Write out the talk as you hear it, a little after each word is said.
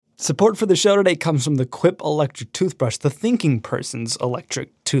Support for the show today comes from the Quip electric toothbrush, the thinking person's electric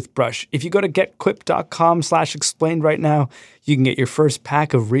toothbrush. If you go to getquip.com/explained right now, you can get your first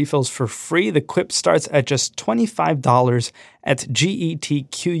pack of refills for free. The Quip starts at just $25 at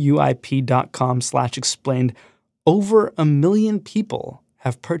getquip.com/explained. Over 1 million people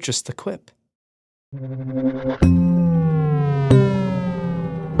have purchased the Quip.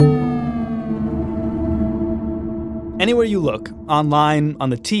 Anywhere you look, online, on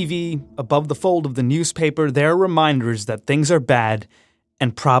the TV, above the fold of the newspaper, there are reminders that things are bad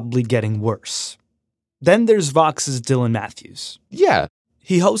and probably getting worse. Then there's Vox's Dylan Matthews. Yeah.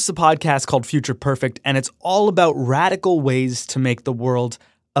 He hosts a podcast called Future Perfect, and it's all about radical ways to make the world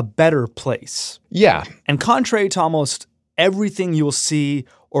a better place. Yeah. And contrary to almost everything you'll see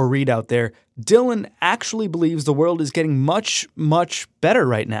or read out there, Dylan actually believes the world is getting much, much better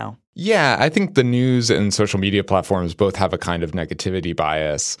right now. Yeah, I think the news and social media platforms both have a kind of negativity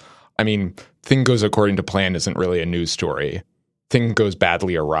bias. I mean, thing goes according to plan isn't really a news story. Thing goes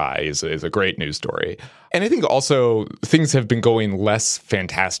badly awry is a great news story. And I think also things have been going less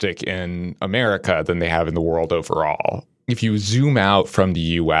fantastic in America than they have in the world overall. If you zoom out from the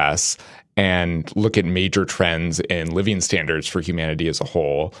US and look at major trends in living standards for humanity as a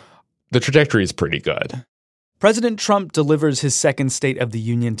whole, the trajectory is pretty good. President Trump delivers his second State of the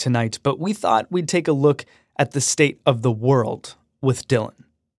Union tonight, but we thought we'd take a look at the state of the world with Dylan.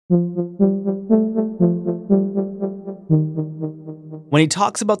 When he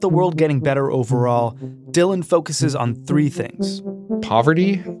talks about the world getting better overall, Dylan focuses on 3 things: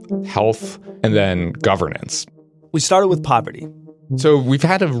 poverty, health, and then governance. We started with poverty. So we've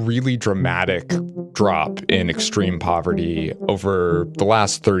had a really dramatic drop in extreme poverty over the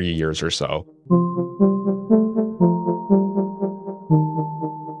last 30 years or so.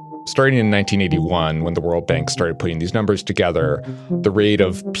 Starting in 1981, when the World Bank started putting these numbers together, the rate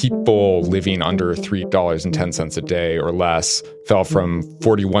of people living under $3.10 a day or less fell from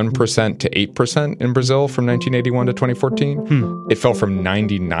 41% to 8% in Brazil from 1981 to 2014. It fell from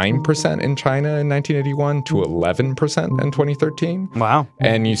 99% in China in 1981 to 11% in 2013. Wow.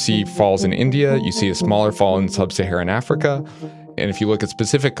 And you see falls in India, you see a smaller fall in sub-Saharan Africa. And if you look at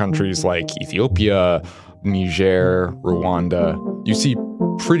specific countries like Ethiopia, Niger, Rwanda, you see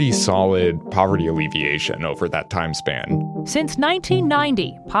pretty solid poverty alleviation over that time span. Since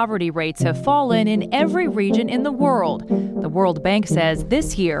 1990, poverty rates have fallen in every region in the world. The World Bank says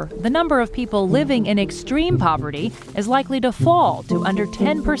this year, the number of people living in extreme poverty is likely to fall to under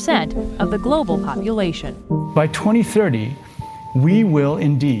 10% of the global population. By 2030, we will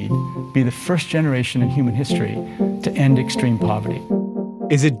indeed be the first generation in human history to end extreme poverty.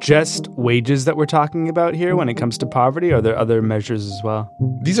 Is it just wages that we're talking about here when it comes to poverty? Or are there other measures as well?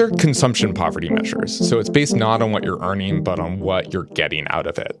 These are consumption poverty measures. So it's based not on what you're earning, but on what you're getting out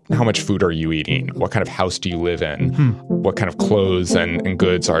of it. How much food are you eating? What kind of house do you live in? What kind of clothes and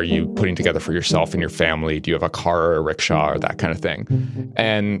goods are you putting together for yourself and your family? Do you have a car or a rickshaw or that kind of thing?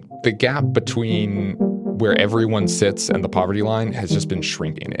 And the gap between where everyone sits and the poverty line has just been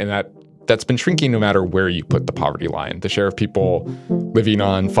shrinking. And that's been shrinking no matter where you put the poverty line. The share of people living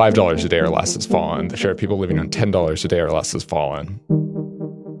on $5 a day or less has fallen. The share of people living on $10 a day or less has fallen.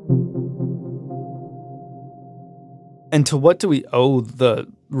 And to what do we owe the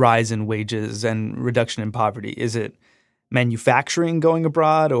rise in wages and reduction in poverty? Is it manufacturing going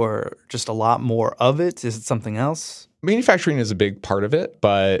abroad or just a lot more of it? Is it something else? Manufacturing is a big part of it,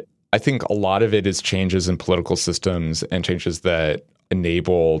 but I think a lot of it is changes in political systems and changes that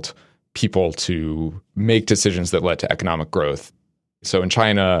enabled people to make decisions that led to economic growth. So in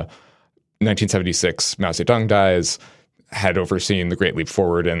China, 1976, Mao Zedong dies, had overseen the Great Leap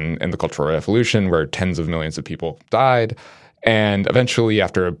Forward in the Cultural Revolution, where tens of millions of people died. And eventually,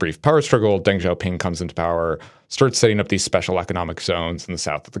 after a brief power struggle, Deng Xiaoping comes into power, starts setting up these special economic zones in the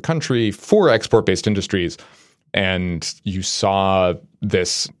south of the country for export-based industries. And you saw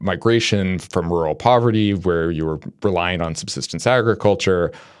this migration from rural poverty, where you were relying on subsistence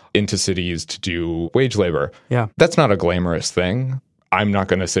agriculture, into cities to do wage labor. Yeah. That's not a glamorous thing. I'm not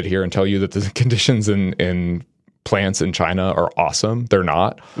going to sit here and tell you that the conditions in plants in China are awesome. They're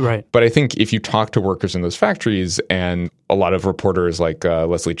not. Right. But I think if you talk to workers in those factories, and a lot of reporters like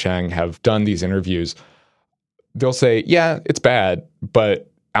Leslie Chang have done these interviews, they'll say, yeah, it's bad,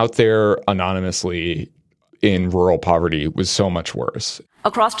 but out there anonymously in rural poverty was so much worse.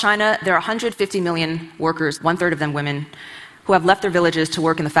 Across China, there are 150 million workers, one-third of them women, who have left their villages to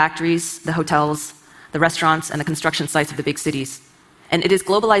work in the factories, the hotels, the restaurants, and the construction sites of the big cities. And it is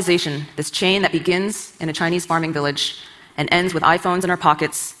globalization, this chain that begins in a Chinese farming village and ends with iPhones in our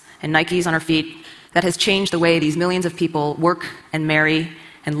pockets and Nikes on our feet, that has changed the way these millions of people work and marry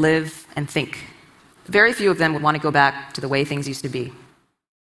and live and think. Very few of them would want to go back to the way things used to be.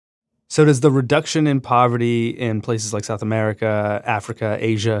 So does the reduction in poverty in places like South America, Africa,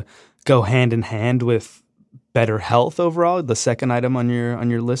 Asia go hand in hand with better health overall, the second item on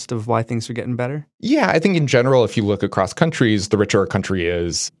your list of why things are getting better? Yeah, I think in general, if you look across countries, the richer a country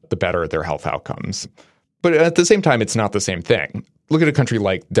is, the better their health outcomes. But at the same time, it's not the same thing. Look at a country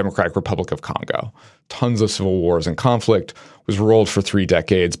like Democratic Republic of Congo. Tons of civil wars and conflict, was ruled for 3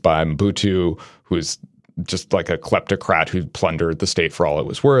 decades by Mobutu, who's just like a kleptocrat who plundered the state for all it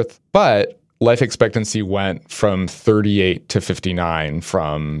was worth. But life expectancy went from 38 to 59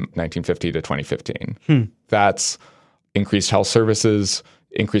 from 1950 to 2015. That's increased health services,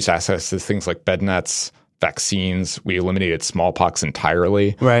 increased access to things like bed nets, vaccines. We eliminated smallpox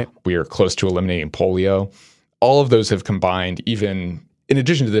entirely. Right. We are close to eliminating polio. All of those have combined, even in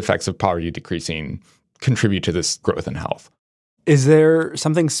addition to the effects of poverty decreasing, contribute to this growth in health. Is there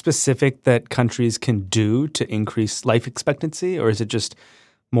something specific that countries can do to increase life expectancy, or is it just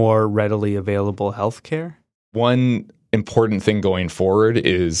more readily available health care? One important thing going forward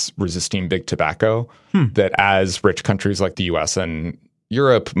is resisting big tobacco, that as rich countries like the US and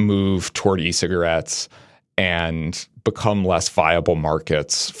Europe move toward e-cigarettes and become less viable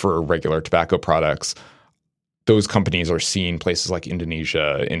markets for regular tobacco products, those companies are seeing places like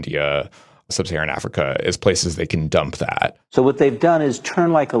Indonesia, India, Sub-Saharan Africa as places they can dump that. So what they've done is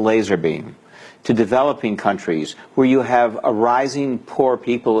turn like a laser beam to developing countries where you have a rising poor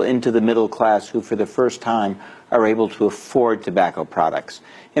people into the middle class who for the first time are able to afford tobacco products.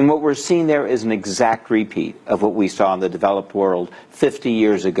 And what we're seeing there is an exact repeat of what we saw in the developed world 50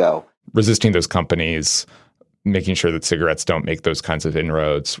 years ago. Resisting those companies, making sure that cigarettes don't make those kinds of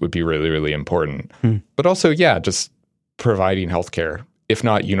inroads would be really, really important. But also, just providing healthcare, if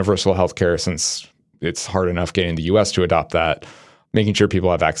not universal healthcare, since it's hard enough getting the US to adopt that, making sure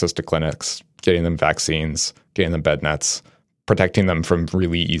people have access to clinics, getting them vaccines, getting them bed nets, protecting them from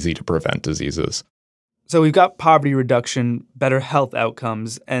really easy to prevent diseases. So we've got poverty reduction, better health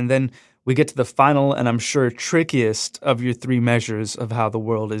outcomes, and then we get to the final and I'm sure trickiest of your 3 measures of how the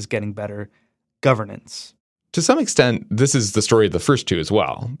world is getting better, governance. To some extent, this is the story of the first 2 as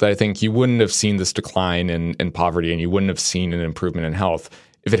well, that I think you wouldn't have seen this decline in poverty and you wouldn't have seen an improvement in health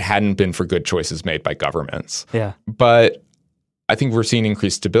if it hadn't been for good choices made by governments. Yeah. But I think we're seeing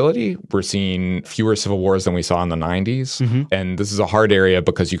increased stability. We're seeing fewer civil wars than we saw in the 90s. And this is a hard area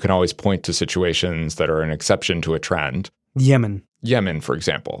because you can always point to situations that are an exception to a trend. Yemen, for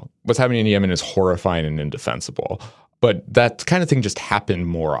example. What's happening in Yemen is horrifying and indefensible. But that kind of thing just happened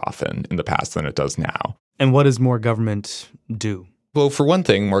more often in the past than it does now. And what does more government do? Well, for one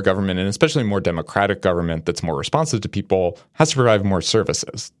thing, more government, and especially more democratic government that's more responsive to people, has to provide more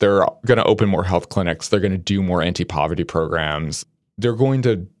services. They're going to open more health clinics. They're going to do more anti-poverty programs. They're going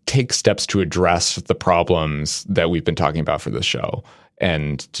to take steps to address the problems that we've been talking about for this show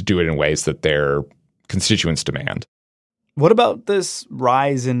and to do it in ways that their constituents demand. What about this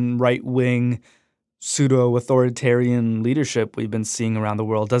rise in right-wing, pseudo-authoritarian leadership we've been seeing around the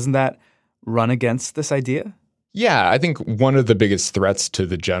world? Doesn't that run against this idea? Yeah, I think one of the biggest threats to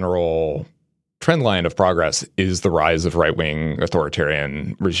the general trend line of progress is the rise of right-wing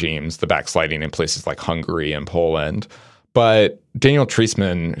authoritarian regimes, the backsliding in places like Hungary and Poland. But Daniel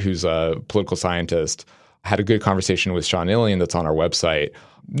Treisman, who's a political scientist, had a good conversation with Sean Illian that's on our website,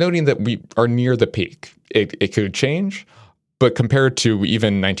 noting that we are near the peak. It could change, but compared to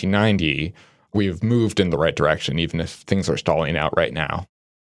even 1990, we've moved in the right direction, even if things are stalling out right now.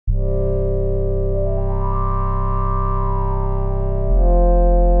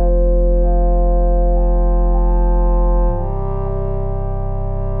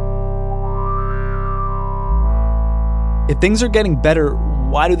 If things are getting better,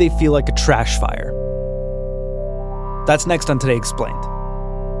 why do they feel like a trash fire? That's next on Today Explained.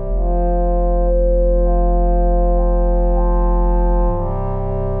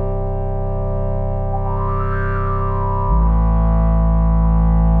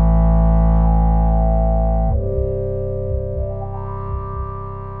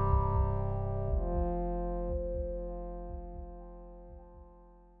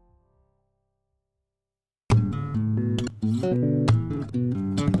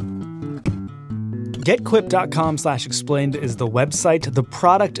 GetQuip.com/explained is the website. The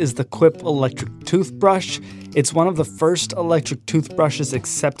product is the Quip electric toothbrush. It's one of the first electric toothbrushes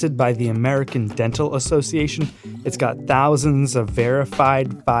accepted by the American Dental Association. It's got thousands of verified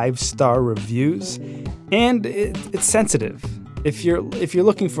 5-star reviews, and it's sensitive. If you're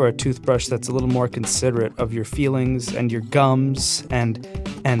looking for a toothbrush that's a little more considerate of your feelings and your gums and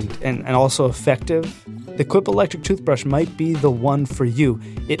also effective, the Quip electric toothbrush might be the one for you.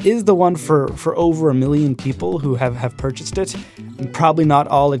 It is the one for over 1 million people who have purchased it. Probably not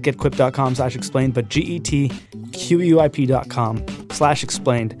all at getquip.com/explained, but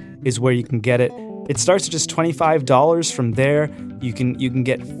getquip.com/explained is where you can get it. It starts at just $25 from there. You can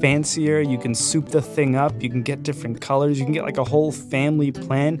get fancier. You can soup the thing up. You can get different colors. You can get like a whole family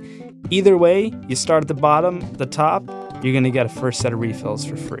plan. Either way, you start at the bottom, the top, you're going to get a first set of refills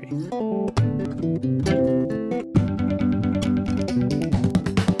for free.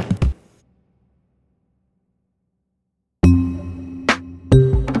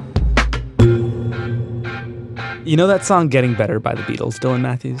 You know that song Getting Better by the Beatles, Dylan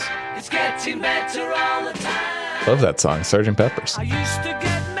Matthews? It's getting better all the time. Love that song, Sgt. Pepper's. I used to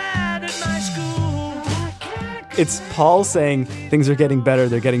get mad at my school. It's Paul saying things are getting better,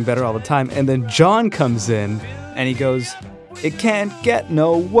 they're getting better all the time. And then John comes in and he goes, it can't get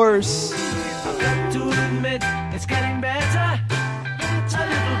no worse. I've got to admit, it's getting better. A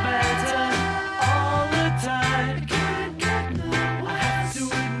little better all the time. I have to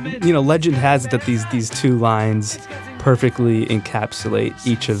admit, You know, legend has it that these two lines perfectly encapsulate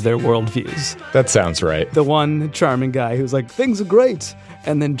each of their worldviews. That sounds right. The one charming guy who's like, things are great.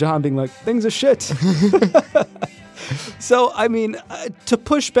 And then John being like, things are shit. So, I mean, to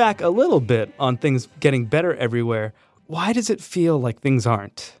push back a little bit on things getting better everywhere, why does it feel like things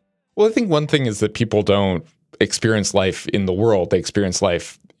aren't? Well, I think one thing is that people don't experience life in the world. They experience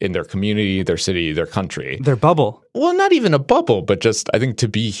life in their community, their city, their country. Their bubble. Well, not even a bubble, but just I think to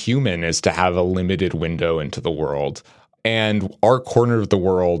be human is to have a limited window into the world. And our corner of the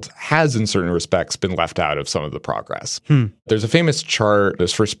world has, in certain respects, been left out of some of the progress. There's a famous chart that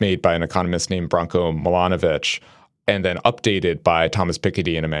was first made by an economist named Branko Milanovic and then updated by Thomas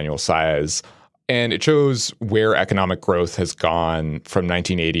Piketty and Emmanuel Saez. And it shows where economic growth has gone from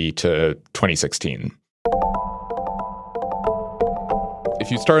 1980 to 2016. If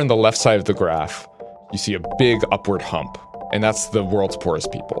you start on the left side of the graph, you see a big upward hump, and that's the world's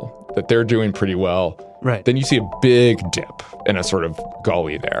poorest people, that they're doing pretty well. Right. Then you see a big dip and a sort of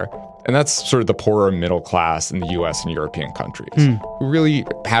gully there. And that's sort of the poorer middle class in the US and European countries who really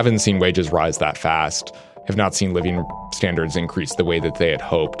haven't seen wages rise that fast, have not seen living standards increase the way that they had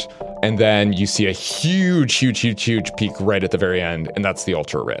hoped. And then you see a huge peak right at the very end, and that's the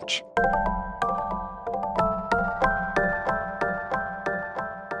ultra rich.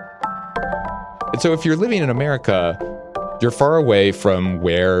 And so if you're living in America, you're far away from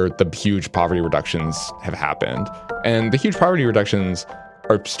where the huge poverty reductions have happened. And the huge poverty reductions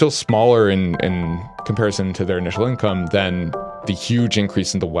are still smaller in comparison to their initial income than the huge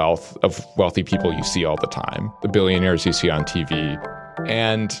increase in the wealth of wealthy people you see all the time, the billionaires you see on TV.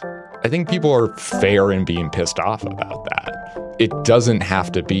 And I think people are fair in being pissed off about that. It doesn't have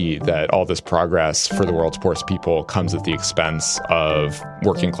to be that all this progress for the world's poorest people comes at the expense of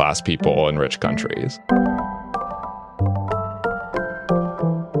working class people in rich countries.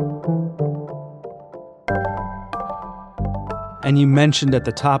 And you mentioned at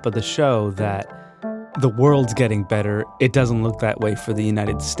the top of the show that the world's getting better. It doesn't look that way for the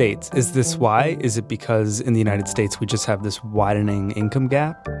United States. Is this why? Is it because in the United States we just have this widening income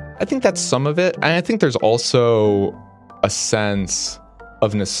gap? I think that's some of it. And I think there's also a sense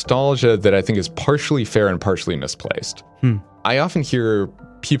of nostalgia that I think is partially fair and partially misplaced. I often hear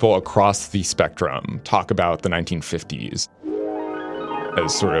people across the spectrum talk about the 1950s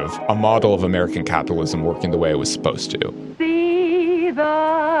as sort of a model of American capitalism working the way it was supposed to. See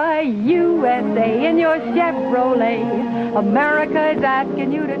the USA in your Chevrolet. America is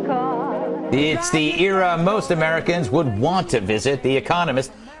asking you to call. It's the era most Americans would want to visit. The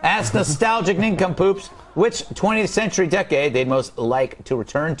Economist asks nostalgic nincompoops which 20th century decade they'd most like to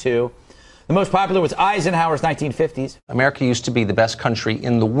return to. The most popular was Eisenhower's 1950s. America used to be the best country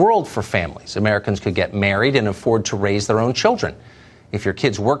in the world for families. Americans could get married and afford to raise their own children. If your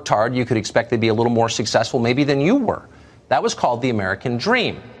kids worked hard, you could expect they'd be a little more successful maybe than you were. That was called the American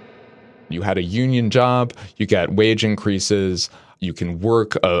dream. You had a union job, you get wage increases, you can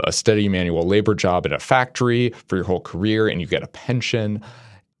work a steady manual labor job at a factory for your whole career, and you get a pension.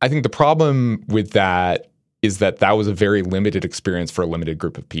 I think the problem with that is that that was a very limited experience for a limited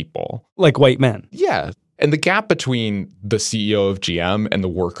group of people. Like white men. Yeah. And the gap between the CEO of GM and the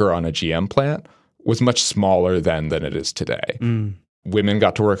worker on a GM plant was much smaller then than it is today. Women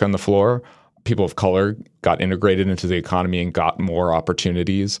got to work on the floor. People of color got integrated into the economy and got more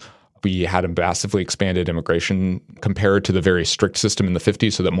opportunities. We had a massively expanded immigration compared to the very strict system in the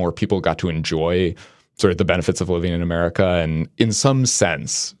 50s so that more people got to enjoy sort of the benefits of living in America. And in some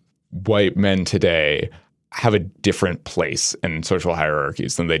sense, white men today have a different place in social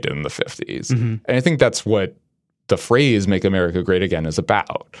hierarchies than they did in the 50s. Mm-hmm. And I think that's what the phrase Make America Great Again is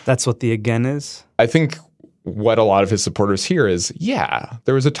about. That's what the again is? I think what a lot of his supporters hear is, yeah,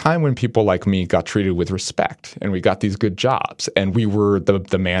 there was a time when people like me got treated with respect and we got these good jobs and we were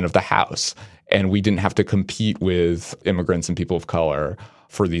the man of the house and we didn't have to compete with immigrants and people of color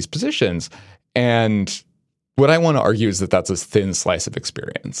for these positions. And what I want to argue is that that's a thin slice of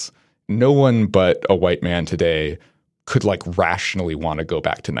experience. No one but a white man today could rationally want to go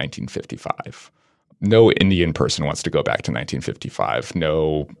back to 1955. No Indian person wants to go back to 1955.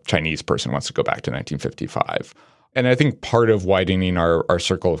 No Chinese person wants to go back to 1955. And I think part of widening our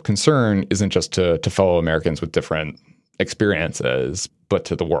circle of concern isn't just to fellow Americans with different experiences, but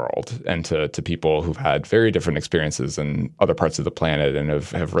to the world and to people who've had very different experiences in other parts of the planet and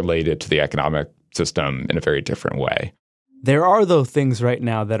have related to the economic system in a very different way. There are, though, things right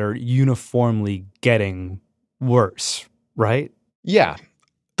now that are uniformly getting worse, right? Yeah.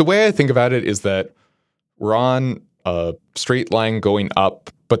 The way I think about it is that we're on a straight line going up,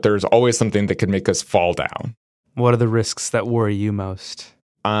 but there's always something that could make us fall down. What are the risks that worry you most?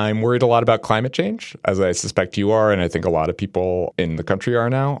 I'm worried a lot about climate change, as I suspect you are, and I think a lot of people in the country are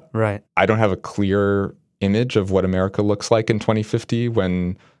now. Right. I don't have a clear image of what America looks like in 2050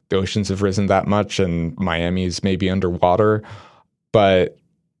 when the oceans have risen that much and Miami's maybe underwater, but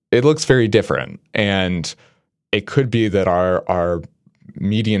it looks very different. And it could be that our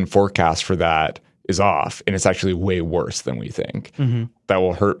median forecast for that is off, and it's actually way worse than we think. Mm-hmm. That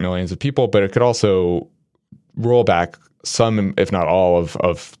will hurt millions of people, but it could also roll back some, if not all,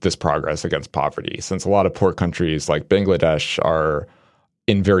 of this progress against poverty, since a lot of poor countries like Bangladesh are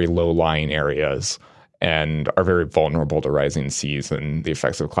in very low-lying areas and are very vulnerable to rising seas and the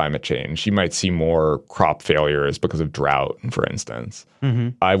effects of climate change. You might see more crop failures because of drought, for instance. Mm-hmm.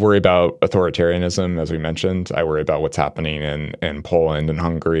 I worry about authoritarianism, as we mentioned. I worry about what's happening in Poland and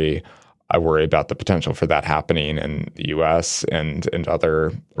Hungary. I worry about the potential for that happening in the U.S. and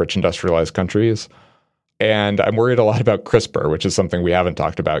other rich industrialized countries. And I'm worried a lot about CRISPR, which is something we haven't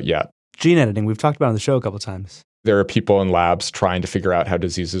talked about yet. Gene editing, we've talked about on the show a couple of times. There are people in labs trying to figure out how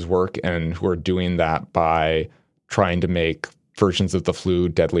diseases work and who are doing that by trying to make versions of the flu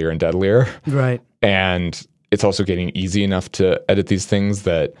deadlier and deadlier. Right. And it's also getting easy enough to edit these things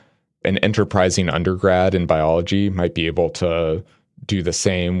that an enterprising undergrad in biology might be able to do the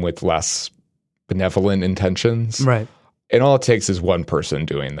same with less benevolent intentions. Right. And all it takes is one person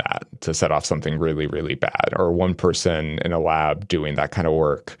doing that to set off something really, really bad, or one person in a lab doing that kind of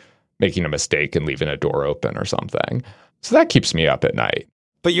work, making a mistake and leaving a door open or something. So that keeps me up at night.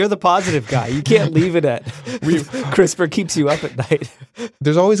 But you're the positive guy. You can't leave it at CRISPR keeps you up at night.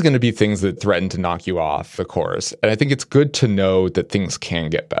 There's always going to be things that threaten to knock you off the course. And I think it's good to know that things can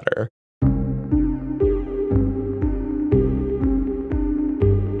get better.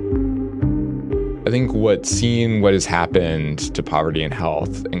 I think what has happened to poverty and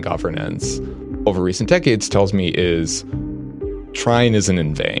health and governance over recent decades tells me is trying isn't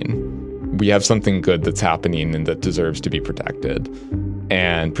in vain. We have something good that's happening and that deserves to be protected.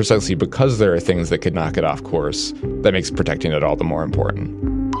 And precisely because there are things that could knock it off course, that makes protecting it all the more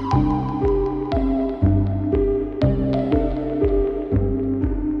important.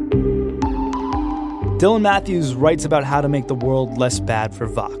 Dylan Matthews writes about how to make the world less bad for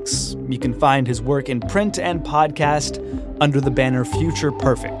Vox. You can find his work in print and podcast under the banner Future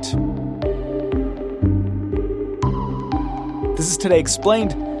Perfect. This is Today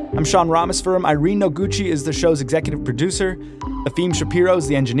Explained. I'm Sean Rameswaram. Irene Noguchi is the show's executive producer. Efim Shapiro is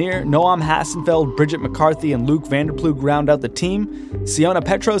the engineer. Noam Hassenfeld, Bridget McCarthy, and Luke Vanderplug round out the team. Siona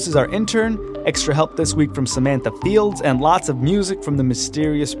Petros is our intern. Extra help this week from Samantha Fields, and lots of music from the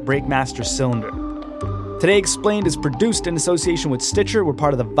mysterious Breakmaster Cylinder. Today Explained is produced in association with Stitcher. We're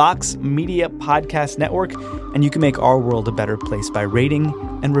part of the Vox Media Podcast Network, and you can make our world a better place by rating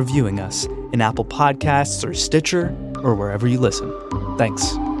and reviewing us in Apple Podcasts or Stitcher or wherever you listen.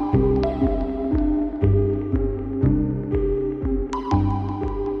 Thanks.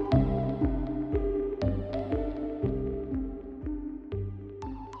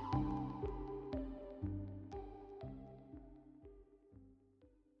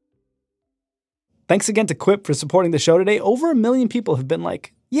 Thanks again to Quip for supporting the show today. Over 1 million people have been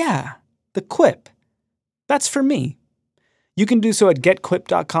like, yeah, the Quip. That's for me. You can do so at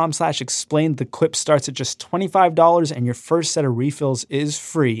getquip.com/explain. The Quip starts at just $25 and your first set of refills is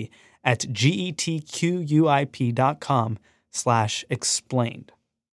free at getquip.com/explained.